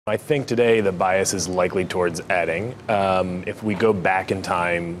I think today the bias is likely towards adding. If we go back in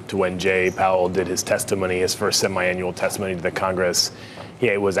time to when Jay Powell did his testimony, his first semi-annual testimony to the Congress,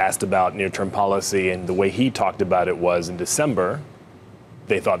 he was asked about near-term policy, and the way he talked about it was in December,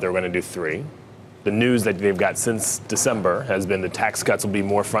 they thought they were going to do 3. The news that they've got since December has been the tax cuts will be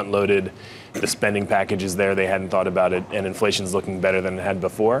more front-loaded, the spending package is there, they hadn't thought about it, and inflation's looking better than it had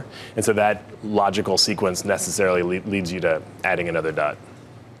before. And so that logical sequence necessarily leads you to adding another dot.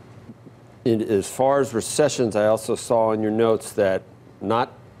 As far as recessions, I also saw in your notes that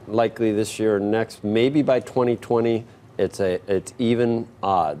not likely this year or next, maybe by 2020, it's even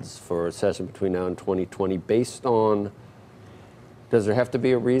odds for a recession between now and 2020 based on, does there have to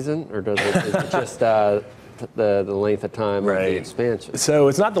be a reason, or is it just the length of time of the expansion? So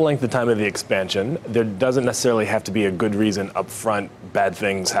it's not the length of time of the expansion. There doesn't necessarily have to be a good reason up front. Bad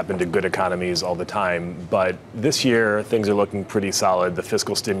things happen to good economies all the time. But this year, things are looking pretty solid. The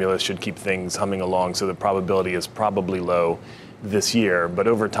fiscal stimulus should keep things humming along, so the probability is probably low this year. But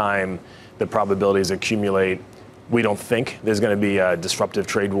over time, the probabilities accumulate. We don't think there's going to be a disruptive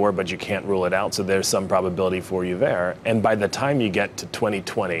trade war, but you can't rule it out. So there's some probability for you there. And by the time you get to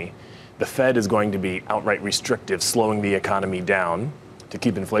 2020, the Fed is going to be outright restrictive, slowing the economy down to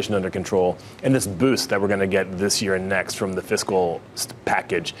keep inflation under control. And this boost that we're going to get this year and next from the fiscal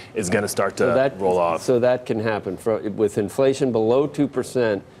package is going to start to roll off. So that can happen. With inflation below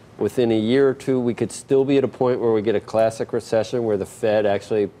 2%, within a year or two, we could still be at a point where we get a classic recession where the Fed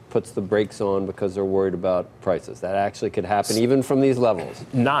actually puts the brakes on because they're worried about prices. That actually could happen even from these levels.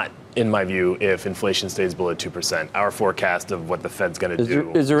 Not, in my view, if inflation stays below 2%. Our forecast of what the Fed's going to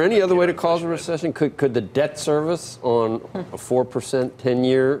do. Is there any other way to cause a recession? Could the debt service on a 4%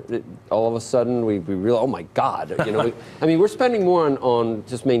 10-year, all of a sudden we realize, oh my God, I mean, we're spending more on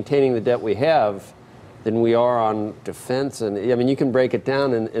just maintaining the debt we have than we are on defense. And I mean, you can break it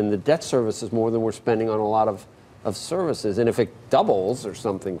down, and the debt service is more than we're spending on a lot of services. And if it doubles or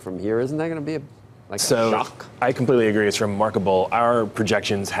something from here, isn't that going to be a shock? I completely agree. It's remarkable. Our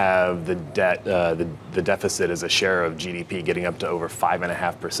projections have the debt, the deficit as a share of GDP getting up to over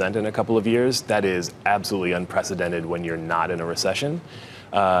 5.5% in a couple of years. That is absolutely unprecedented when you're not in a recession.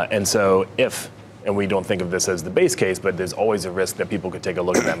 And so and we don't think of this as the base case, but there's always a risk that people could take a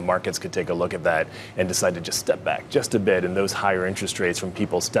look at that, markets could take a look at that and decide to just step back just a bit. And those higher interest rates from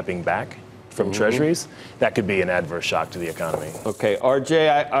people stepping back from treasuries, that could be an adverse shock to the economy. Okay,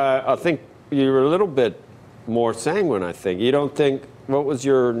 RJ, I think you're a little bit more sanguine, I think. You don't think, what was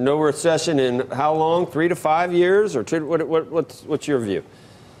your no recession in how long, 3 to 5 years? Or what's your view?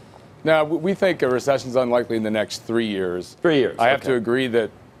 No, we think a recession is unlikely in the next 3 years. 3 years. I have to agree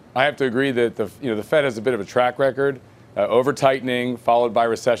that the Fed has a bit of a track record. Over tightening followed by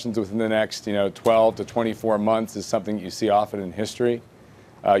recessions within the next 12 to 24 months is something that you see often in history.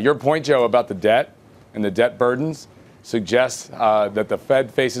 Your point, Joe, about the debt and the debt burdens suggests that the Fed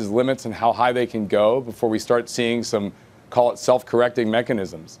faces limits on how high they can go before we start seeing some, call it self-correcting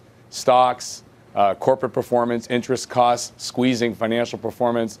mechanisms. Stocks, corporate performance, interest costs, squeezing financial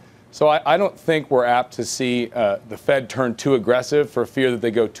performance. So I don't think we're apt to see the Fed turn too aggressive for fear that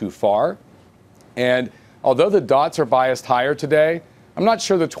they go too far. And although the dots are biased higher today, I'm not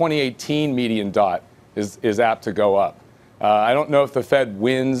sure the 2018 median dot is apt to go up. I don't know if the Fed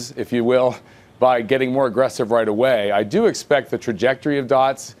wins, if you will, by getting more aggressive right away. I do expect the trajectory of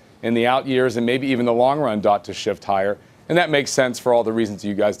dots in the out years and maybe even the long run dot to shift higher. And that makes sense for all the reasons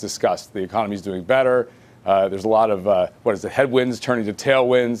you guys discussed. The economy's doing better. There's a lot of, headwinds turning to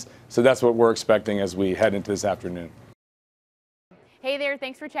tailwinds. So that's what we're expecting as we head into this afternoon. Hey there,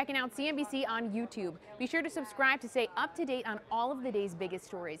 thanks for checking out CNBC on YouTube. Be sure to subscribe to stay up to date on all of the day's biggest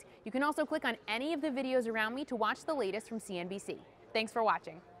stories. You can also click on any of the videos around me to watch the latest from CNBC. Thanks for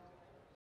watching.